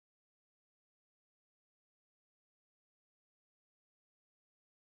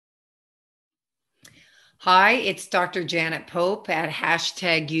Hi, it's Dr. Janet Pope at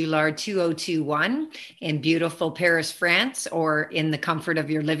hashtag ULAR2021 in beautiful Paris, France, or in the comfort of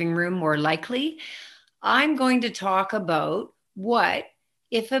your living room, more likely. I'm going to talk about what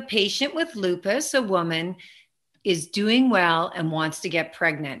if a patient with lupus, a woman, is doing well and wants to get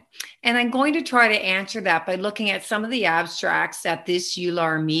pregnant. And I'm going to try to answer that by looking at some of the abstracts at this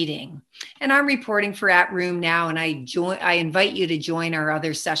EULAR meeting. And I'm reporting for At Room now, and I invite you to join our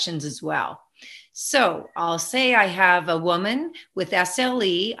other sessions as well. So I'll say I have a woman with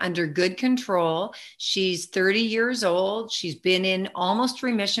SLE under good control. She's 30 years old. She's been in almost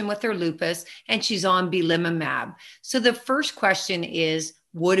remission with her lupus, and she's on belimumab. So the first question is,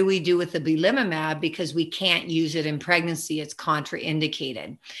 what do we do with the belimumab? Because we can't use it in pregnancy. It's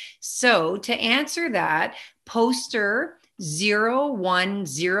contraindicated. So to answer that, poster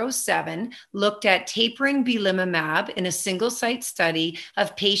 0107 looked at tapering belimumab in a single site study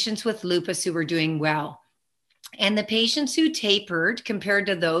of patients with lupus who were doing well. And the patients who tapered compared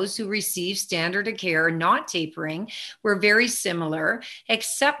to those who received standard of care not tapering were very similar,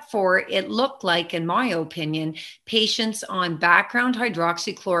 except for it looked like, in my opinion, patients on background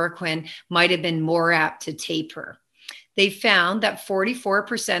hydroxychloroquine might have been more apt to taper. They found that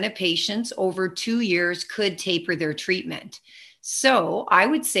 44% of patients over 2 years could taper their treatment. So I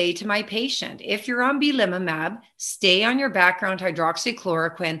would say to my patient, if you're on belimumab, stay on your background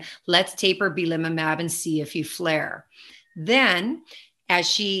hydroxychloroquine. Let's taper belimumab and see if you flare. Then, as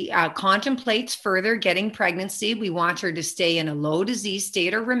she contemplates further getting pregnancy, we want her to stay in a low disease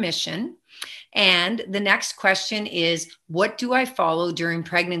state or remission. And the next question is, what do I follow during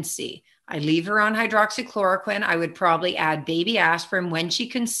pregnancy? I leave her on hydroxychloroquine. I would probably add baby aspirin when she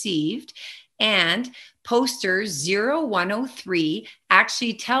conceived. And poster 0103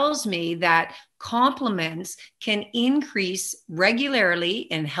 actually tells me that complements can increase regularly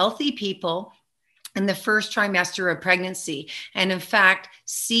in healthy people in the first trimester of pregnancy. And in fact,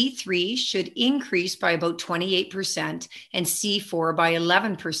 C3 should increase by about 28% and C4 by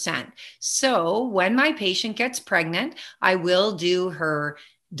 11%. So when my patient gets pregnant, I will do her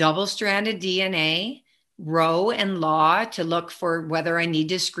double-stranded DNA, Roe and Law to look for whether I need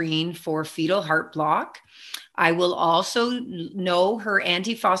to screen for fetal heart block. I will also know her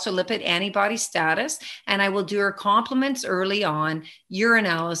antiphospholipid antibody status, and I will do her complements early on,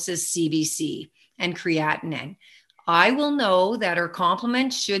 urinalysis, CBC, and creatinine. I will know that her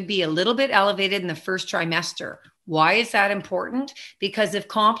complements should be a little bit elevated in the first trimester. Why is that important? Because if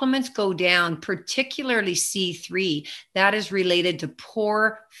complements go down, particularly C3, that is related to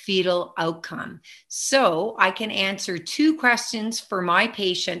poor fetal outcome. So I can answer 2 questions for my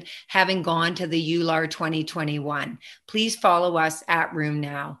patient having gone to the EULAR 2021. Please follow us at Room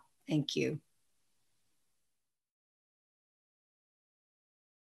now. Thank you.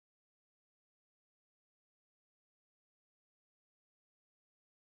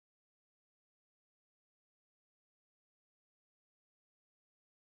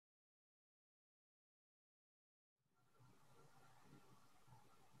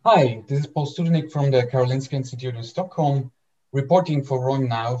 Hi, this is Paul Studenik from the Karolinska Institute in Stockholm, reporting for Rome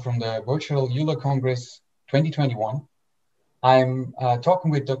now from the virtual EULAR Congress 2021. I'm talking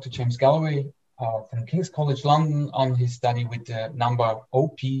with Dr. James Galloway from King's College London on his study with the number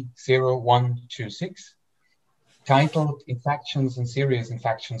OP0126, titled Infections and Serious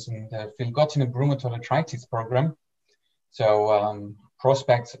Infections in the Filgotinib Rheumatoid Arthritis Program. So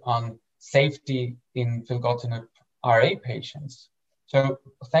prospects on safety in filgotinib RA patients. So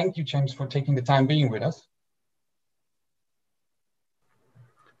thank you, James, for taking the time being with us.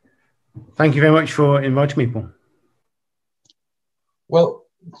 Thank you very much for inviting me, Paul. Well,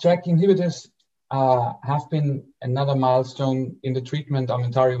 JAK inhibitors have been another milestone in the treatment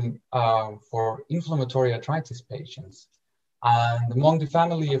armamentarium for inflammatory arthritis patients. And among the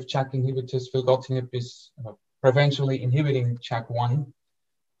family of JAK inhibitors, filgotinib is preferentially inhibiting JAK1.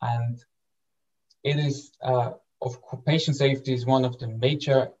 And it is of patient safety is one of the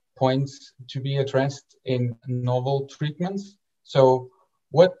major points to be addressed in novel treatments. So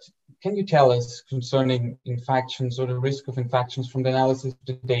what can you tell us concerning infections or the risk of infections from the analysis of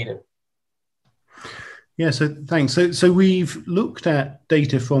the data? Yeah, so thanks. So we've looked at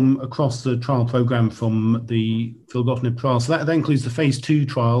data from across the trial program from the filgotinib trials. So that includes the phase 2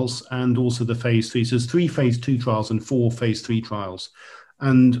 trials and also the phase 3. So there's 3 phase 2 trials and 4 phase 3 trials,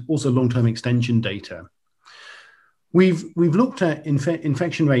 and also long-term extension data. We've looked at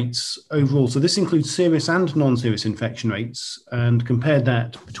infection rates overall. So this includes serious and non-serious infection rates, and compared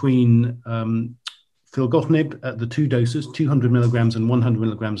that between filgotinib at the 2 doses, 200 milligrams and 100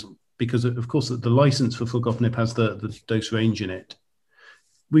 milligrams, because of course the license for filgotinib has the dose range in it.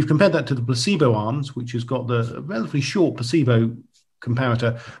 we've compared that to the placebo arms, which has got the relatively short placebo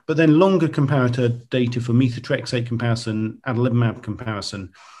comparator, but then longer comparator data for methotrexate comparison, adalimumab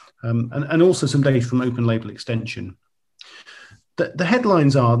comparison, and also some data from open label extension. The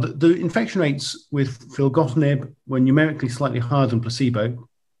headlines are that the infection rates with filgotinib were numerically slightly higher than placebo,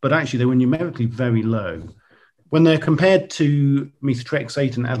 but actually they were numerically very low. When they're compared to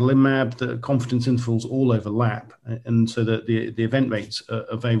methotrexate and adalimumab, the confidence intervals all overlap, and so that the event rates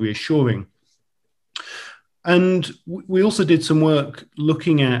are very reassuring. And we also did some work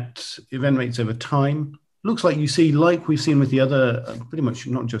looking at event rates over time. Looks like you see, like we've seen with the other, pretty much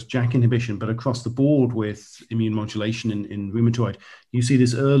not just JAK inhibition, but across the board with immune modulation in rheumatoid, you see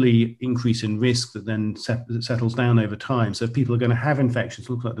this early increase in risk that then settles down over time. So if people are going to have infections,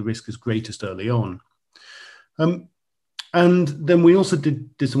 it looks like the risk is greatest early on. And then we also did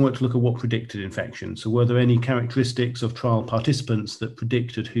some work to look at what predicted infection. So were there any characteristics of trial participants that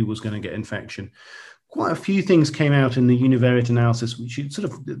predicted who was going to get infection? Quite a few things came out in the univariate analysis, which is sort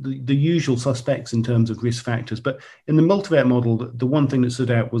of the usual suspects in terms of risk factors. But in the multivariate model, the one thing that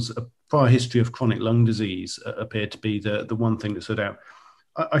stood out was a prior history of chronic lung disease appeared to be the one thing that stood out.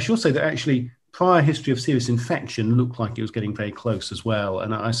 I should say that actually prior history of serious infection looked like it was getting very close as well.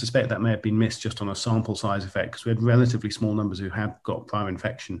 And I suspect that may have been missed just on a sample size effect because we had relatively small numbers who had got prior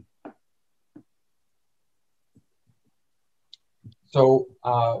infection. So,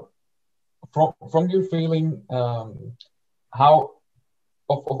 from your feeling, how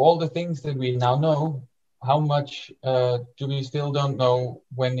of all the things that we now know, how much do we still don't know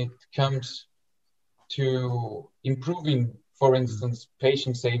when it comes to improving, for instance,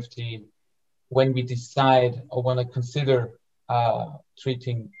 patient safety when we decide or want to consider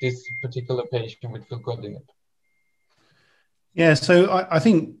treating this particular patient with filgotinib? Yeah, so I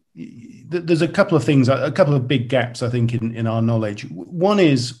think there's a couple of things, a couple of big gaps, I think, in our knowledge. One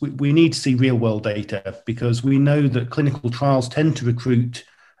is we need to see real world data because we know that clinical trials tend to recruit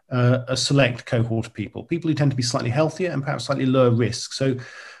a select cohort of people who tend to be slightly healthier and perhaps slightly lower risk. So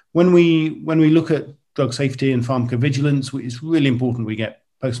when we look at drug safety and pharmacovigilance, it's really important we get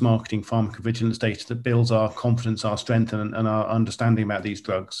post-marketing pharmacovigilance data that builds our confidence, our strength, and our understanding about these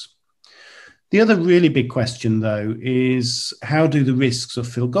drugs. The other really big question, though, is how do the risks of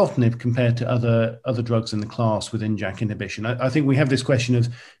filgotinib compare to other drugs in the class within JAK inhibition? I think we have this question of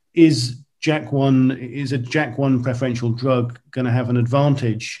is a JAK1 preferential drug going to have an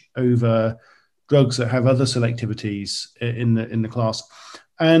advantage over drugs that have other selectivities in the class?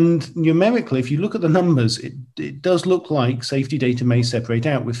 And numerically, if you look at the numbers, it does look like safety data may separate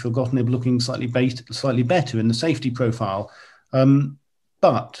out, with filgotinib looking slightly better in the safety profile.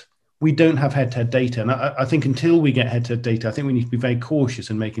 But we don't have head-to-head data. And I think until we get head-to-head data, I think we need to be very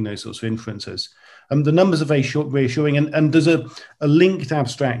cautious in making those sorts of inferences. The numbers are very reassuring. And there's a linked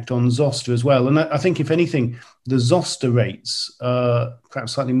abstract on Zoster as well. And I think, if anything, the Zoster rates are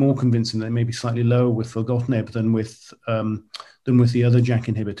perhaps slightly more convincing. They may be slightly lower with filgotinib than with the other JAK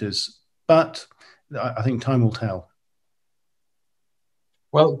inhibitors. But I think time will tell.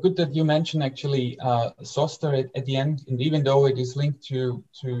 Well, good that you mentioned actually Zoster at the end, and even though it is linked to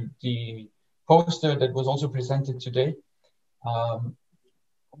the poster that was also presented today,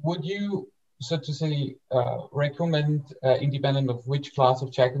 would you, so to say, recommend, independent of which class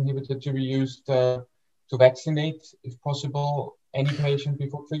of JAK inhibitor to be used, to vaccinate, if possible, any patient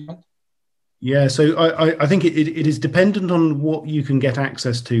before treatment? Yeah, so I think it is dependent on what you can get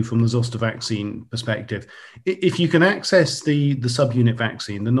access to from the Zoster vaccine perspective. If you can access the subunit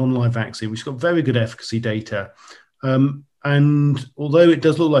vaccine, the non-live vaccine, which has got very good efficacy data, and although it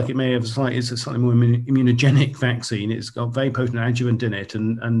does look like it may have it's a slightly more immunogenic vaccine, it's got very potent adjuvant in it,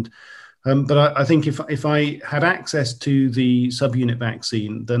 but I think if I had access to the subunit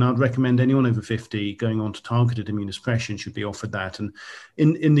vaccine, then I'd recommend anyone over 50 going on to targeted immunosuppression should be offered that. And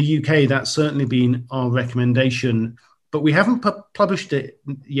in the UK, that's certainly been our recommendation, but we haven't published it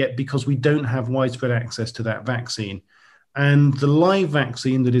yet because we don't have widespread access to that vaccine. And the live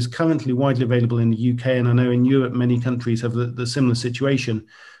vaccine that is currently widely available in the UK, and I know in Europe many countries have the similar situation.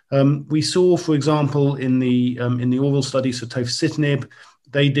 We saw, for example, in the oral studies for tofacitinib,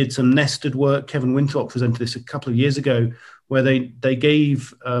 they did some nested work. Kevin Winthrop presented this a couple of years ago, where they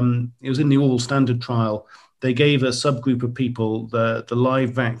gave, it was in the oral standard trial, they gave a subgroup of people the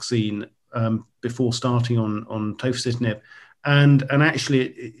live vaccine before starting on tofacitinib. And actually,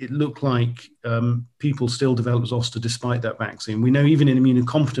 it looked like people still developed zoster despite that vaccine. We know even in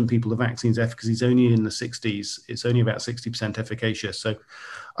immunocompetent people, the vaccine's efficacy is only in the 60s. It's only about 60% efficacious. So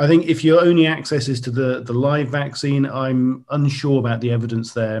I think if your only access is to the live vaccine, I'm unsure about the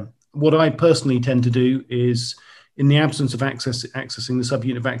evidence there. What I personally tend to do is, in the absence of accessing the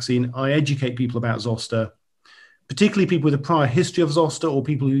subunit vaccine, I educate people about zoster, particularly people with a prior history of zoster or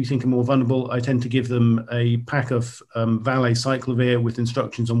people who you think are more vulnerable. I tend to give them a pack of Valais-Cyclovir with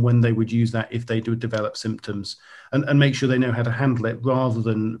instructions on when they would use that if they do develop symptoms, and make sure they know how to handle it rather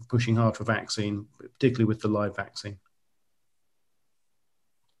than pushing hard for vaccine, particularly with the live vaccine.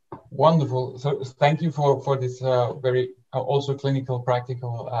 Wonderful. So thank you for this very also clinical,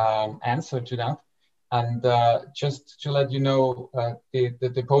 practical answer to that. And just to let you know,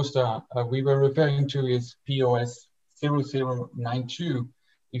 the poster we were referring to is POS 0092,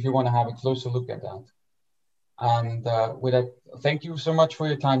 if you want to have a closer look at that. And with that, thank you so much for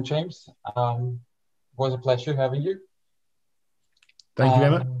your time, James. It was a pleasure having you. Thank you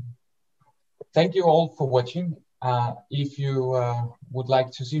very much. Thank you all for watching. If you would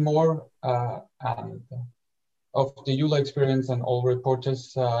like to see more of the EULAR experience and all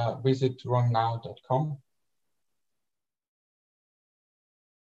reporters, visit runnow.com.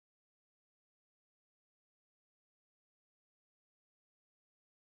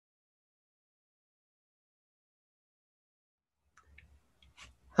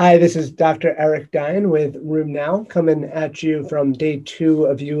 Hi, this is Dr. Eric Dine with RheumNow, coming at you from day 2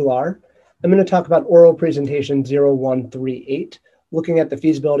 of EULAR. I'm going to talk about oral presentation 0138, looking at the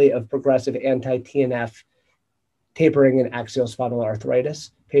feasibility of progressive anti-TNF tapering in axial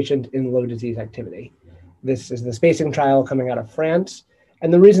spondyloarthritis, patient in low disease activity. This is the spacing trial coming out of France.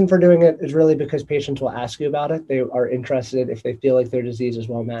 And the reason for doing it is really because patients will ask you about it. They are interested, if they feel like their disease is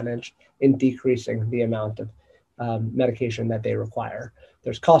well managed, in decreasing the amount of medication that they require.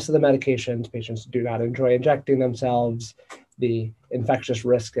 There's cost of the medications. Patients do not enjoy injecting themselves, the infectious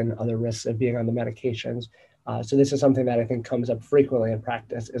risk and other risks of being on the medications. So this is something that I think comes up frequently in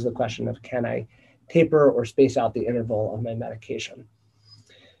practice, is the question of, can I taper or space out the interval of my medication?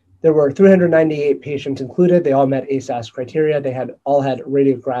 There were 398 patients included. They all met ASAS criteria. They all had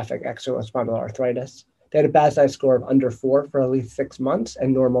radiographic axial spondyloarthritis. They had a BASI score of under 4 for at least 6 months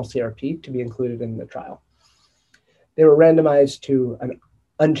and normal CRP to be included in the trial. They were randomized to an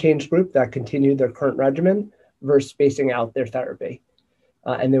unchanged group that continued their current regimen versus spacing out their therapy.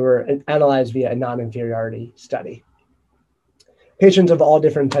 And they were analyzed via a non-inferiority study. Patients of all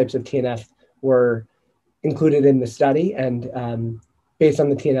different types of TNF were included in the study, and based on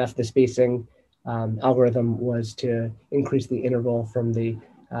the TNF, the spacing algorithm was to increase the interval from the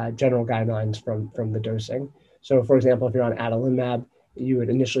general guidelines from the dosing. So for example, if you're on adalimumab, you would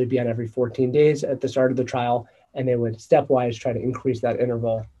initially be on every 14 days at the start of the trial, and they would stepwise try to increase that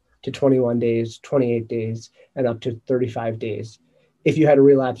interval to 21 days, 28 days, and up to 35 days. If you had a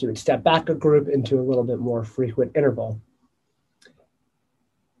relapse, you would step back a group into a little bit more frequent interval.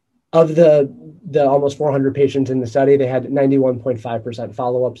 Of the almost 400 patients in the study, they had 91.5%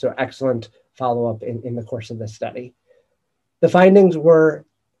 follow-up, so excellent follow-up in the course of the study. The findings were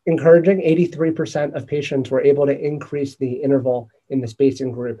encouraging. 83% of patients were able to increase the interval in the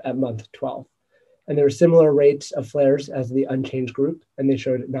spacing group at month 12. And there were similar rates of flares as the unchanged group, and they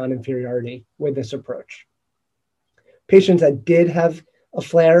showed non-inferiority with this approach. Patients that did have a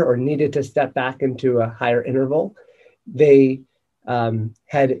flare or needed to step back into a higher interval, they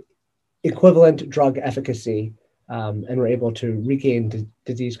had equivalent drug efficacy and were able to regain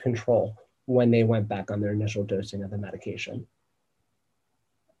disease control when they went back on their initial dosing of the medication.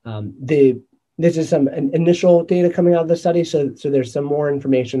 This is some initial data coming out of the study, so there's some more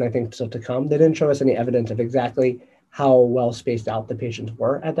information, I think, still to come. They didn't show us any evidence of exactly how well spaced out the patients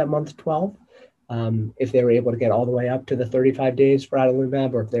were at that month 12, if they were able to get all the way up to the 35 days for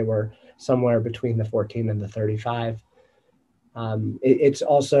adalimumab, or if they were somewhere between the 14 and the 35. It's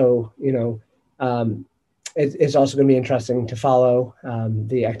also, it's also going to be interesting to follow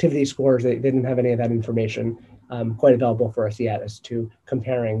the activity scores. They didn't have any of that information quite available for us yet as to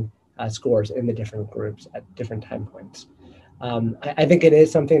comparing scores in the different groups at different time points. I think it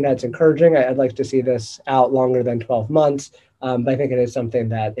is something that's encouraging. I'd like to see this out longer than 12 months, but I think it is something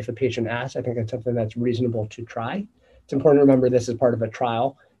that if a patient asks, I think it's something that's reasonable to try. It's important to remember this is part of a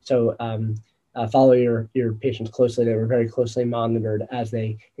trial, so follow your patients closely. They were very closely monitored as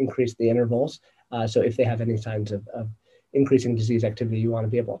they increased the intervals. So if they have any signs of increasing disease activity, you want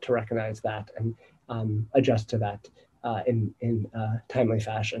to be able to recognize that and adjust to that in a timely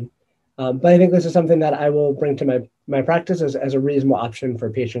fashion. But I think this is something that I will bring to my practice as a reasonable option for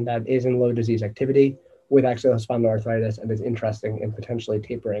a patient that is in low disease activity with axial spondyloarthritis and is interested in potentially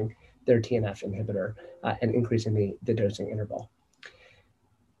tapering their TNF inhibitor and increasing the dosing interval.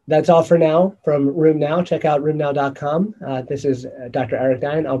 That's all for now from RheumNow. Check out rheumnow.com. This is Dr. Eric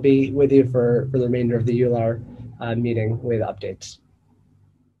Dine. I'll be with you for the remainder of the EULAR meeting with updates.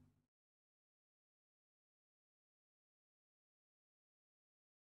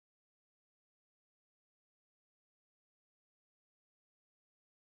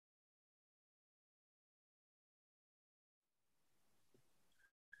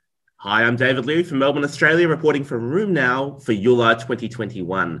 Hi, I'm David Leary from Melbourne, Australia, reporting from RheumNow for EULAR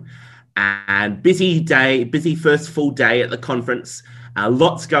 2021. And busy first full day at the conference.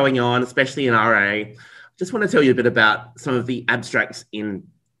 Lots going on, especially in RA. Just want to tell you a bit about some of the abstracts in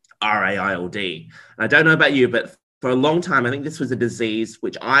RA-ILD. I don't know about you, but for a long time, I think this was a disease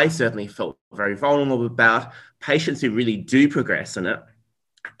which I certainly felt very vulnerable about. Patients who really do progress in it,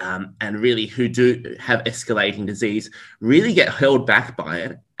 and really who do have escalating disease, really get held back by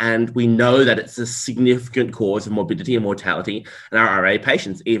it. And we know that it's a significant cause of morbidity and mortality in our RA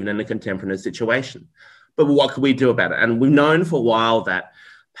patients, even in a contemporary situation. But what can we do about it? And we've known for a while that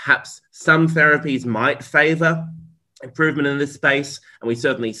perhaps some therapies might favor improvement in this space, and we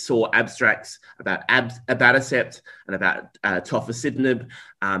certainly saw abstracts about abatacept and about tofacitinib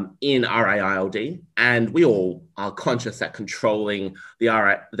in RA-ILD, and we all are conscious that controlling the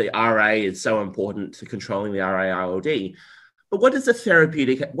RA is so important to controlling the RA-ILD. But what do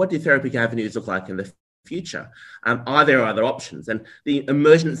therapeutic avenues look like in the future? Are there other options? And the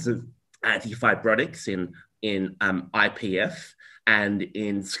emergence of antifibrotics in IPF and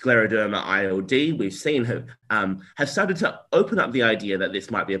in scleroderma ILD, we've seen have started to open up the idea that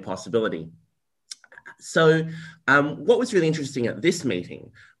this might be a possibility. So what was really interesting at this meeting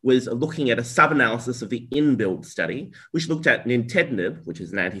was looking at a sub-analysis of the INBUILD study, which looked at nintedanib, which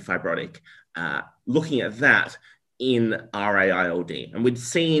is an antifibrotic, looking at that in RA-ILD. And we'd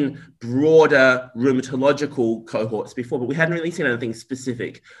seen broader rheumatological cohorts before, but we hadn't really seen anything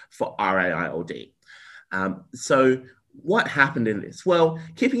specific for RA-ILD. So what happened in this? Well,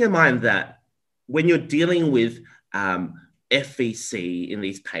 keeping in mind that when you're dealing with FVC in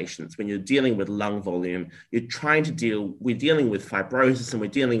these patients, when you're dealing with lung volume, we're dealing with fibrosis, and we're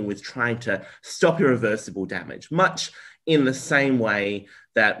dealing with trying to stop irreversible damage, much in the same way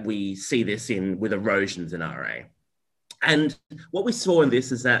that we see this with erosions in RA. And what we saw in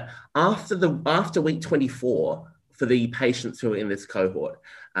this is that after week 24, for the patients who are in this cohort,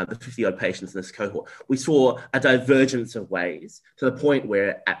 the 50-odd patients in this cohort, we saw a divergence of ways to the point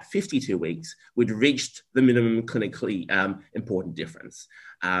where at 52 weeks, we'd reached the minimum clinically important difference.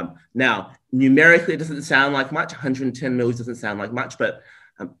 Now, numerically, it doesn't sound like much. 110 mils doesn't sound like much, but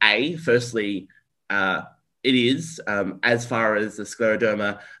firstly, it is, as far as the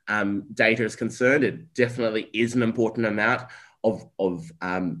scleroderma data is concerned, it definitely is an important amount of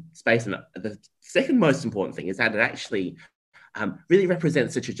space. And the second most important thing is that it actually really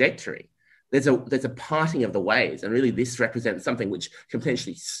represents a trajectory. There's a parting of the ways, and really this represents something which can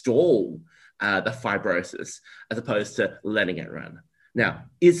potentially stall the fibrosis as opposed to letting it run. Now,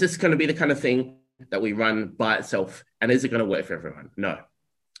 is this going to be the kind of thing that we run by itself, and is it going to work for everyone?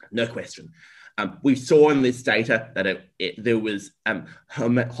 No question. We saw in this data that there was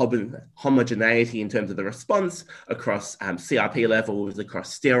homogeneity in terms of the response across CRP levels,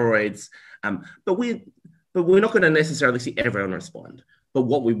 across steroids, but we're not going to necessarily see everyone respond. But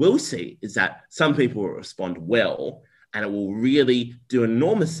what we will see is that some people will respond well, and it will really do an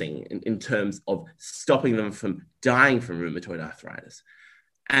enormous thing in terms of stopping them from dying from rheumatoid arthritis.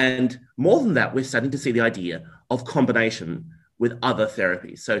 And more than that, we're starting to see the idea of combination with other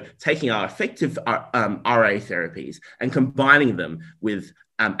therapies. So taking our effective RA therapies and combining them with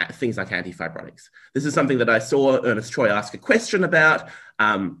things like antifibrotics. This is something that I saw Ernest Troy ask a question about.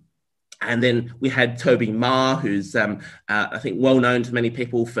 And then we had Toby Ma, who's I think well known to many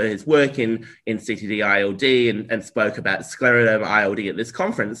people for his work in CTD-ILD and spoke about scleroderma-ILD at this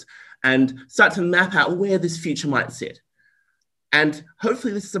conference, and start to map out where this future might sit. And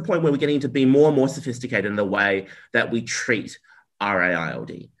hopefully this is a point where we're getting to be more and more sophisticated in the way that we treat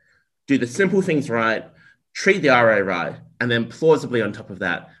RA-ILD. Do the simple things right, treat the RA right, and then plausibly on top of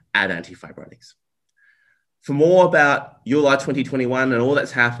that, add antifibrotics. For more about EULAR 2021 and all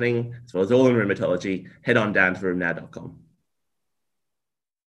that's happening, as well as all in rheumatology, head on down to rheumnow.com.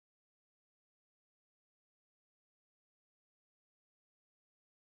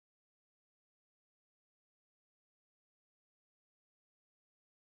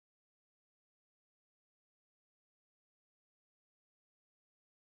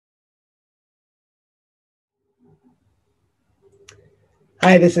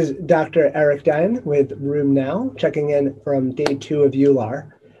 Hi, this is Dr. Eric Dine with RheumNow, checking in from day 2 of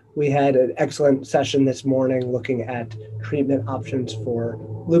EULAR. We had an excellent session this morning looking at treatment options for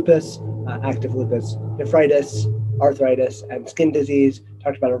lupus, active lupus nephritis, arthritis, and skin disease.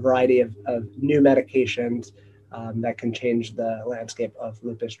 Talked about a variety of new medications that can change the landscape of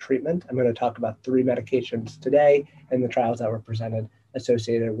lupus treatment. I'm going to talk about 3 medications today and the trials that were presented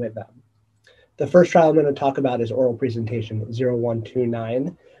associated with them. The first trial I'm going to talk about is oral presentation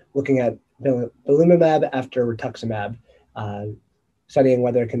 0129, looking at belimumab after rituximab. studying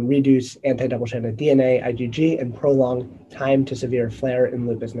whether it can reduce anti-double-stranded DNA, IgG, and prolong time to severe flare in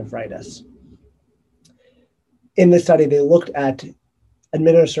lupus nephritis. In this study, they looked at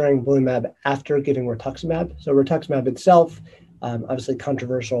administering belimumab after giving rituximab. So rituximab itself, obviously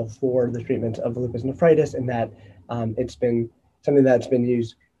controversial for the treatment of lupus nephritis, in that it's been something that's been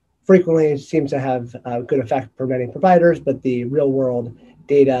used frequently, seems to have a good effect for many providers, but the real-world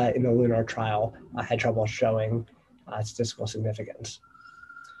data in the LUNAR trial had trouble showing statistical significance.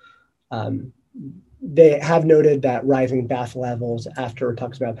 They have noted that rising BAFF levels after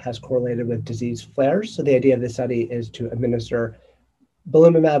rituximab has correlated with disease flares. So the idea of this study is to administer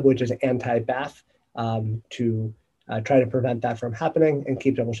belimumab, which is anti-BAFF, to try to prevent that from happening and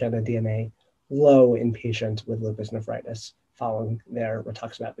keep double-stranded DNA low in patients with lupus nephritis following their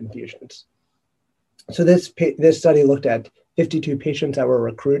rituximab infusions. So this study looked at 52 patients that were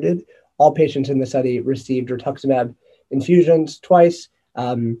recruited. All patients in the study received rituximab infusions twice,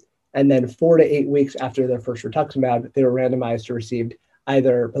 and then 4 to 8 weeks after their first rituximab, they were randomized to receive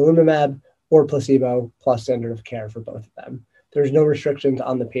either belimumab or placebo plus standard of care for both of them. There's no restrictions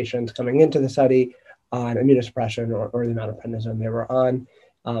on the patients coming into the study on immunosuppression or the amount of prednisone they were on.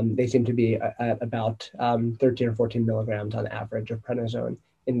 They seem to be at about 13 or 14 milligrams on average of prednisone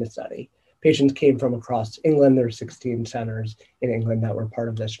in the study. Patients came from across England. There were 16 centers in England that were part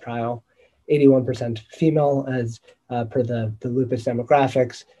of this trial. 81% female as per the lupus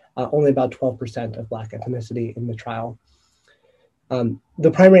demographics, only about 12% of Black ethnicity in the trial.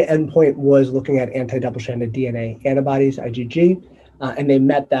 The primary endpoint was looking at anti-double-stranded DNA antibodies, IgG, and they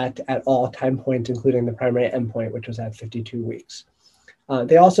met that at all time points, including the primary endpoint, which was at 52 weeks.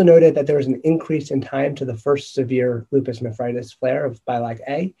 They also noted that there was an increase in time to the first severe lupus nephritis flare of BILAG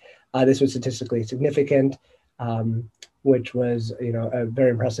A. This was statistically significant, which was a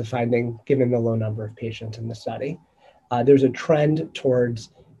very impressive finding given the low number of patients in the study. There's a trend towards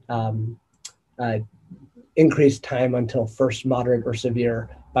increased time until first moderate or severe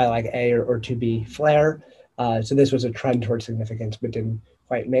BILAG A or 2B flare. So this was a trend towards significance, but didn't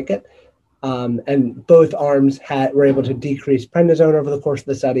quite make it. And both arms were able to decrease prednisone over the course of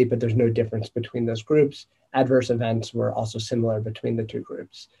the study, but there's no difference between those groups. Adverse events were also similar between the two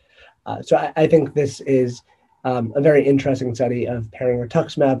groups. So I think this is a very interesting study of pairing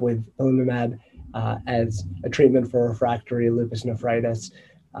rituximab with belimumab as a treatment for refractory lupus nephritis.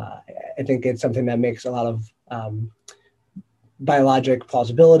 I think it's something that makes a lot of biologic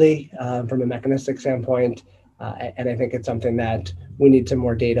plausibility from a mechanistic standpoint. And I think it's something that we need some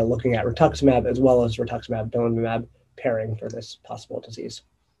more data looking at rituximab as well as rituximab belimumab pairing for this possible disease.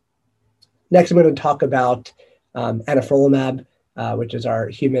 Next, I'm going to talk about anifrolumab, which is our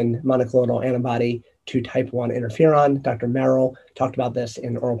human monoclonal antibody to type 1 interferon. Dr. Merrill talked about this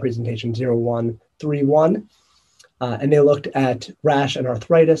in oral presentation 0131. And they looked at rash and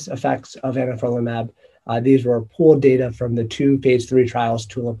arthritis effects of anifrolumab. These were pooled data from the 2 phase 3 trials,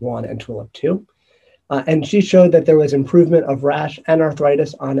 TULIP-1 and TULIP-2. And she showed that there was improvement of rash and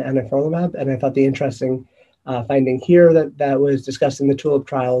arthritis on anifrolumab. And I thought the interesting finding here that was discussed in the TULIP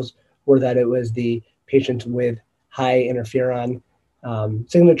trials were that it was the patients with high interferon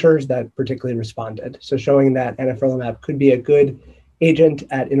signatures that particularly responded. So showing that anifrolumab could be a good agent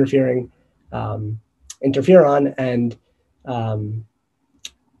at interfering interferon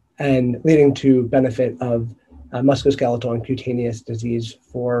and leading to benefit of musculoskeletal and cutaneous disease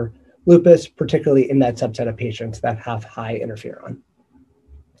for lupus, particularly in that subset of patients that have high interferon.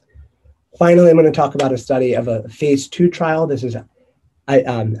 Finally, I'm going to talk about a study of a phase 2 trial. This is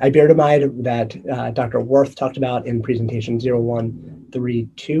iberdomide that Dr. Worth talked about in presentation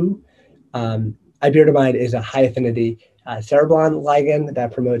 0132. Iberdomide is a high affinity cereblon ligand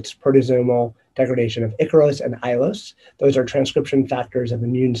that promotes proteasomal degradation of Ikaros and Aiolos. Those are transcription factors of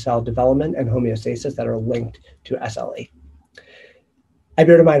immune cell development and homeostasis that are linked to SLE.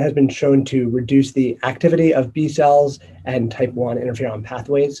 Iberdomide has been shown to reduce the activity of B cells and type 1 interferon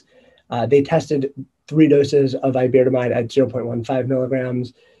pathways. They tested 3 doses of iberdomide at 0.15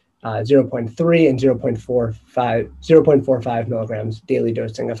 milligrams, 0.3 and 0.45 milligrams daily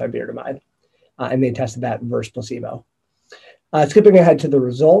dosing of iberdomide. And they tested that versus placebo. Skipping ahead to the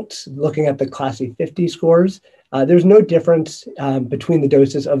results, looking at the CLASI 50 scores, there's no difference between the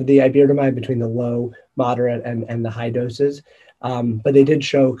doses of the iberdomide between the low, moderate, and the high doses. But they did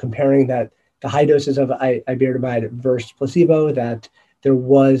show, comparing that the high doses of iberdomide versus placebo, that there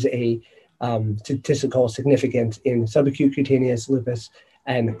was a statistical significance in subacute cutaneous lupus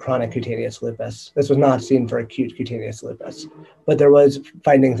and chronic cutaneous lupus. This was not seen for acute cutaneous lupus, but there was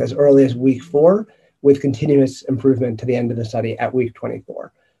findings as early as week 4 with continuous improvement to the end of the study at week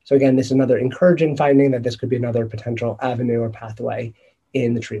 24. So again, this is another encouraging finding that this could be another potential avenue or pathway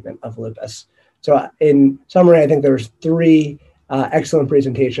in the treatment of lupus. So in summary, I think there was three excellent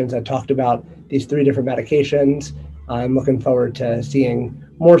presentations that talked about these three different medications. I'm looking forward to seeing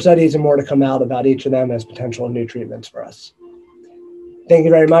more studies and more to come out about each of them as potential new treatments for us. Thank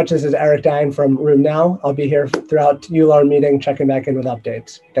you very much. This is Eric Dine from RheumNow. I'll be here throughout EULAR meeting, checking back in with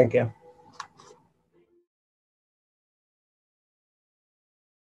updates. Thank you.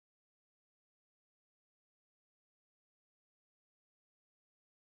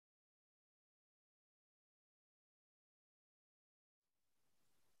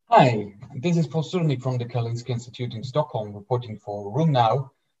 Hi, this is Paul Sturnik from the Karolinska Institute in Stockholm, reporting for RheumNow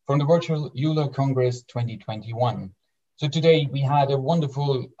from the virtual EULAR Congress 2021. So today we had a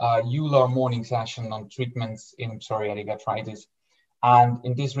wonderful EULAR morning session on treatments in psoriatic arthritis. And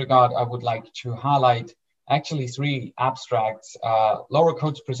in this regard, I would like to highlight actually three abstracts. Laura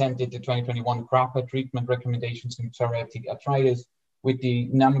Coates presented the 2021 GRAPPA treatment recommendations in psoriatic arthritis with the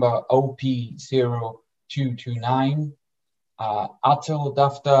number OP0229. Atul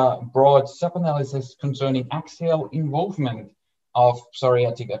Daftar brought sub-analysis concerning axial involvement of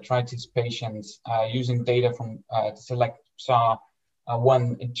psoriatic arthritis patients using data from the SELECT-PSAR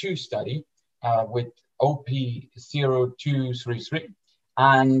 1 and 2 study with OP0233.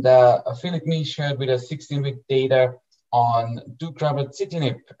 And Philip Mee shared with us 16-week data on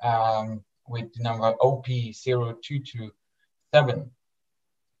deucravacitinib with the number OP0227.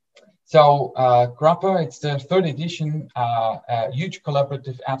 So GRAPPA, it's the third edition, a huge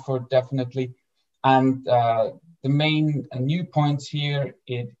collaborative effort, definitely. And the main new points here,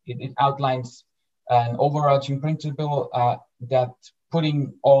 it outlines an overarching principle that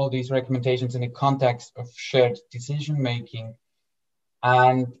putting all these recommendations in the context of shared decision-making.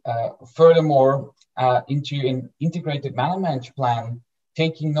 And furthermore, into an integrated management plan,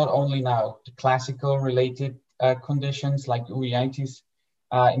 taking not only now the classical related conditions like uveitis,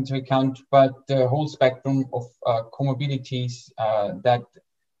 into account, but the whole spectrum of comorbidities that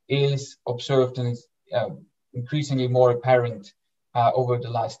is observed and is increasingly more apparent over the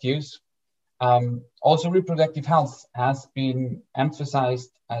last years. Also, reproductive health has been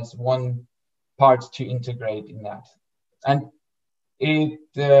emphasized as one part to integrate in that. And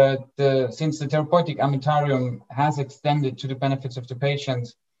since the therapeutic armamentarium has extended to the benefits of the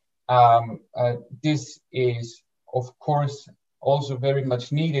patients, this is, of course, also very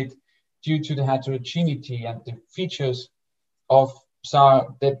much needed due to the heterogeneity and the features of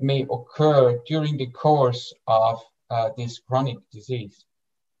PSAR that may occur during the course of this chronic disease.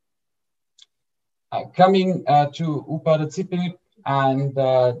 Coming to upadacitinib and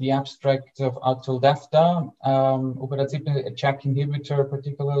the abstract of Atul Daftar, upadacitinib, a JAK inhibitor,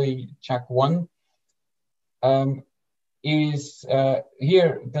 particularly JAK1, is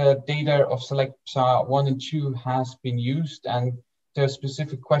here the data of SELECT-PSAR 1 and 2 has been used, and the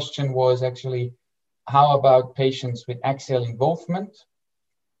specific question was actually how about patients with axial involvement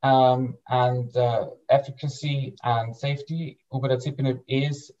and efficacy and safety. Upadacitinib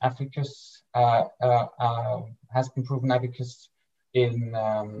is efficacious, has been proven efficacious in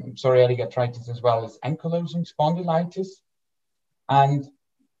psoriatic arthritis as well as ankylosing spondylitis. And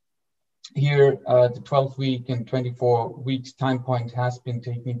here, the 12-week and 24 weeks time point has been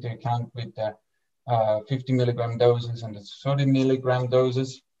taken into account with the 50 milligram doses and the 30 milligram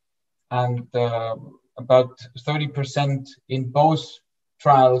doses. And about 30% in both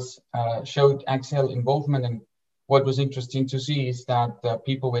trials showed axial involvement. And what was interesting to see is that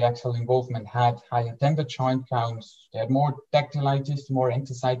people with axial involvement had higher tender joint counts, they had more dactylitis, more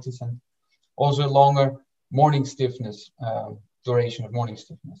enthesitis, and also longer morning stiffness, duration of morning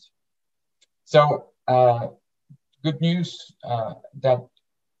stiffness. So good news that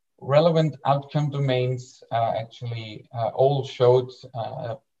relevant outcome domains actually all showed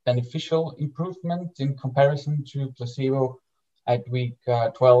beneficial improvement in comparison to placebo at week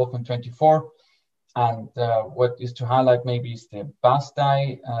 12 and 24. And what is to highlight maybe is the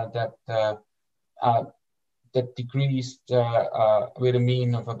BASDAI that decreased with a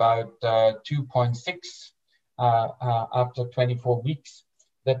mean of about 2.6 after 24 weeks.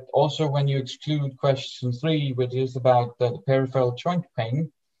 That also, when you exclude question 3, which is about the peripheral joint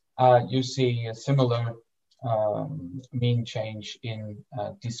pain, you see a similar mean change in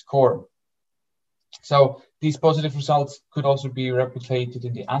this score. So these positive results could also be replicated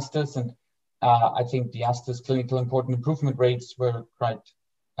in the ASTAS, and I think the ASTAS clinical important improvement rates were quite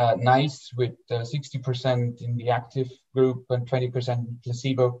nice, with 60% in the active group and 20% in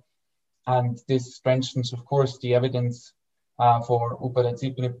placebo. And this strengthens, of course, the evidence for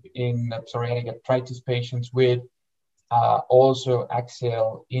upadacitinib in psoriatic arthritis patients with also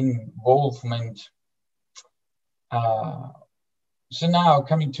axial involvement. So now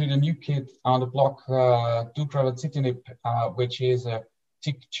coming to the new kid on the block, deucravacitinib, which is a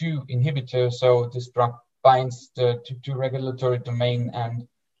TYK2 inhibitor. So this drug binds the TYK2 regulatory domain and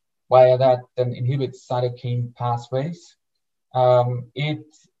via that then inhibits cytokine pathways. It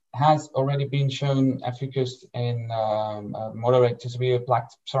has already been shown efficacy in moderate to severe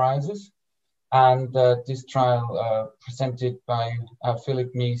plaque psoriasis. And this trial presented by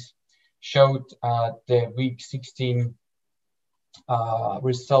Philip Mees showed the week 16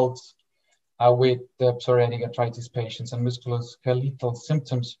 results with the psoriatic arthritis patients and musculoskeletal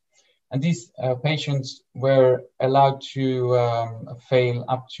symptoms. And these patients were allowed to fail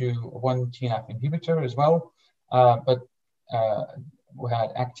up to one TNF inhibitor as well, but we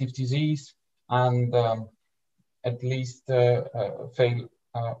had active disease and at least fail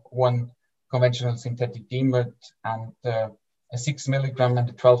one conventional synthetic DMARD and a 6 milligram and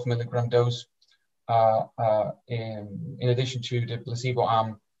a 12 milligram dose in addition to the placebo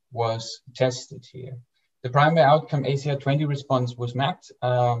arm was tested here. The primary outcome ACR20 response was met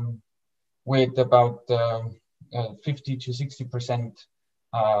with about 50 to 60%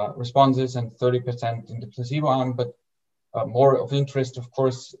 responses and 30% in the placebo arm, but more of interest, of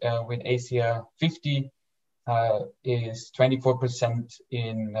course, with ACR50 is 24%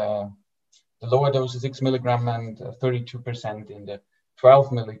 in the lower dose of 6 milligram and 32% in the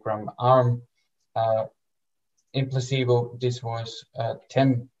 12 milligram arm. In placebo, this was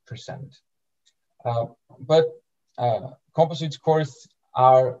 10%. But composite scores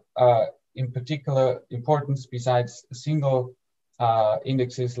are in particular importance besides single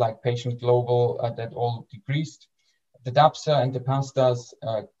indexes like patient global that all decreased. The DAPSA and the PASDAS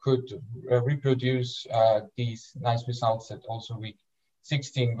could reproduce these nice results at also week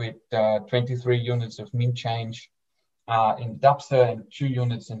 16 with 23 units of mean change in DAPSA and 2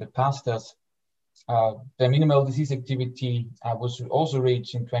 units in the PASDAS. The minimal disease activity was also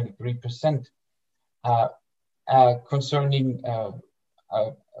reached in 23%. Concerning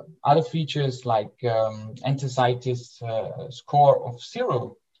other features like enthesitis score of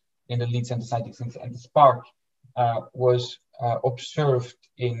 0 in the Leeds enthesitis and the SPARC was observed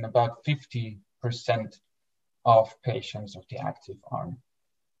in about 50% of patients of the active arm.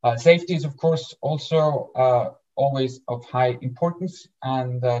 Safety is, of course, also always of high importance,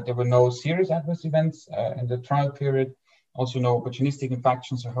 and there were no serious adverse events in the trial period, also no opportunistic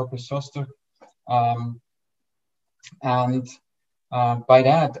infections or herpes zoster. By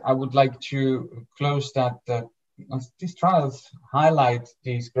that, I would like to close that these trials highlight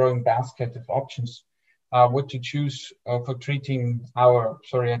this growing basket of options, what to choose for treating our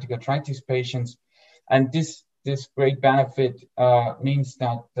psoriatic arthritis patients. And this great benefit means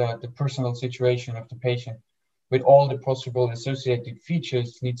that the personal situation of the patient with all the possible associated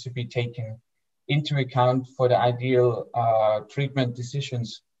features needs to be taken into account for the ideal treatment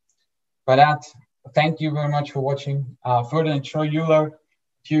decisions. By that, thank you very much for watching. Further enjoy EULAR.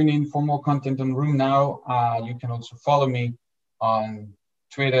 Tune in for more content on RheumNow. You can also follow me on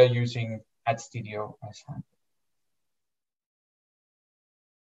Twitter using @Studio as handle.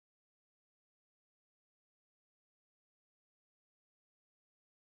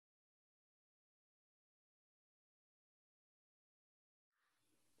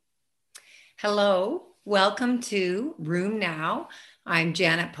 Hello, welcome to RheumNow. I'm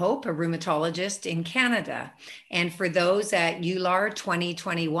Janet Pope, a rheumatologist in Canada. And for those at EULAR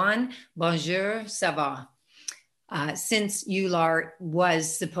 2021, bonjour, ça va? Since EULAR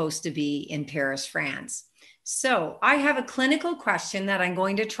was supposed to be in Paris, France. So I have a clinical question that I'm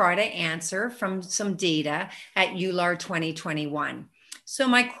going to try to answer from some data at EULAR 2021. So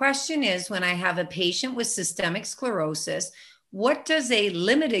my question is, when I have a patient with systemic sclerosis, what does a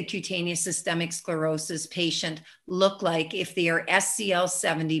limited cutaneous systemic sclerosis patient look like if they are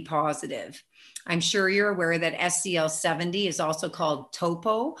SCL70 positive? I'm sure you're aware that SCL70 is also called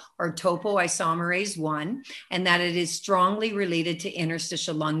TOPO or topoisomerase 1, and that it is strongly related to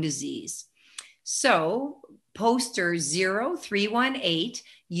interstitial lung disease. So poster 0318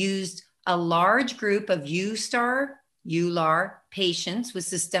 used a large group of EULAR patients with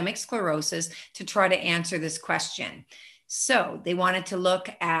systemic sclerosis to try to answer this question. So they wanted to look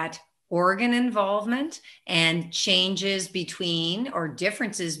at organ involvement and changes between or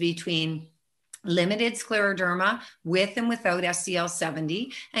differences between limited scleroderma with and without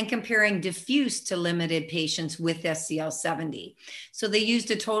SCL70 and comparing diffuse to limited patients with SCL70. So they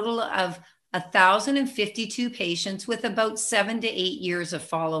used a total of 1,052 patients with about 7 to 8 years of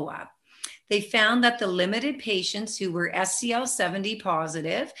follow-up. They found that the limited patients who were SCL70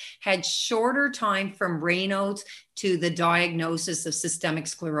 positive had shorter time from Raynaud's to the diagnosis of systemic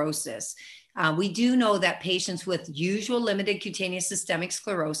sclerosis. We do know that patients with usual limited cutaneous systemic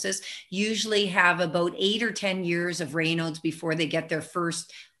sclerosis usually have about 8 or 10 years of Raynaud's before they get their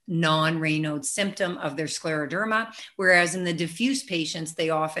first non-Raynaud's symptom of their scleroderma, whereas in the diffuse patients, they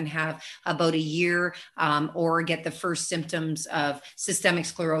often have about a year or get the first symptoms of systemic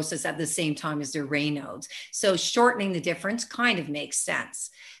sclerosis at the same time as their Raynaud's. So shortening the difference kind of makes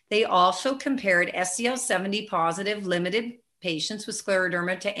sense. They also compared SCL70 positive limited patients with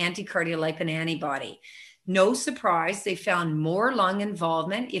scleroderma to anticardiolipin antibody. No surprise, they found more lung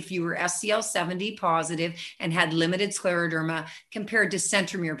involvement if you were SCL70 positive and had limited scleroderma compared to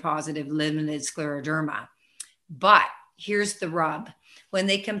centromere positive limited scleroderma. But here's the rub. When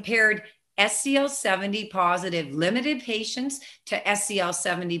they compared SCL70 positive limited patients to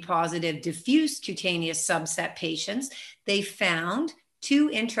SCL70 positive diffuse cutaneous subset patients, they found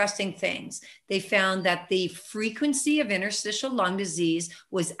two interesting things. They found that the frequency of interstitial lung disease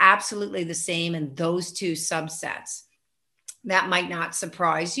was absolutely the same in those two subsets. That might not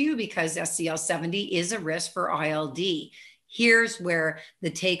surprise you because SCL70 is a risk for ILD. Here's where the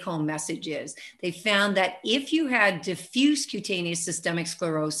take-home message is. They found that if you had diffuse cutaneous systemic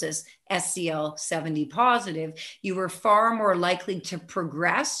sclerosis, SCL70 positive, you were far more likely to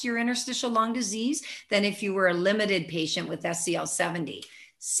progress your interstitial lung disease than if you were a limited patient with SCL70.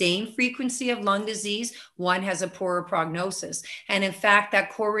 Same frequency of lung disease, one has a poorer prognosis. And in fact,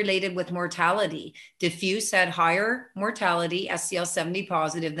 that correlated with mortality. Diffuse had higher mortality, SCL70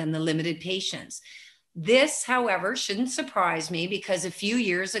 positive, than the limited patients. This, however, shouldn't surprise me because a few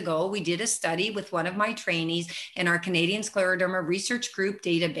years ago, we did a study with one of my trainees in our Canadian Scleroderma Research Group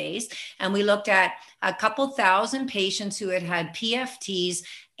database, and we looked at a couple thousand patients who had had PFTs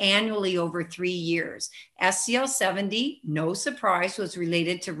annually over 3 years. SCL70, no surprise, was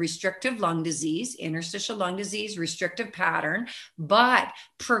related to restrictive lung disease, interstitial lung disease, restrictive pattern, but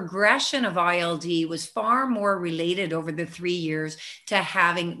progression of ILD was far more related over the 3 years to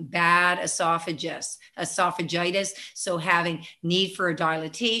having bad esophagitis, so having need for a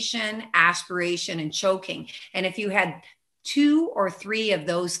dilatation, aspiration, and choking. And if you had 2 or 3 of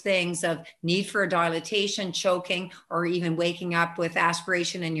those things of need for a dilatation, choking, or even waking up with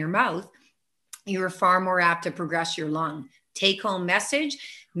aspiration in your mouth, you are far more apt to progress your lung. Take home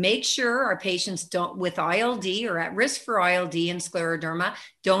message, make sure our patients with ILD or at risk for ILD and scleroderma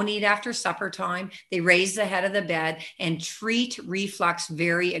don't eat after supper time. They raise the head of the bed and treat reflux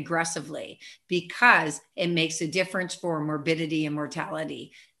very aggressively because it makes a difference for morbidity and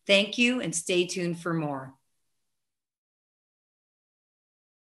mortality. Thank you and stay tuned for more.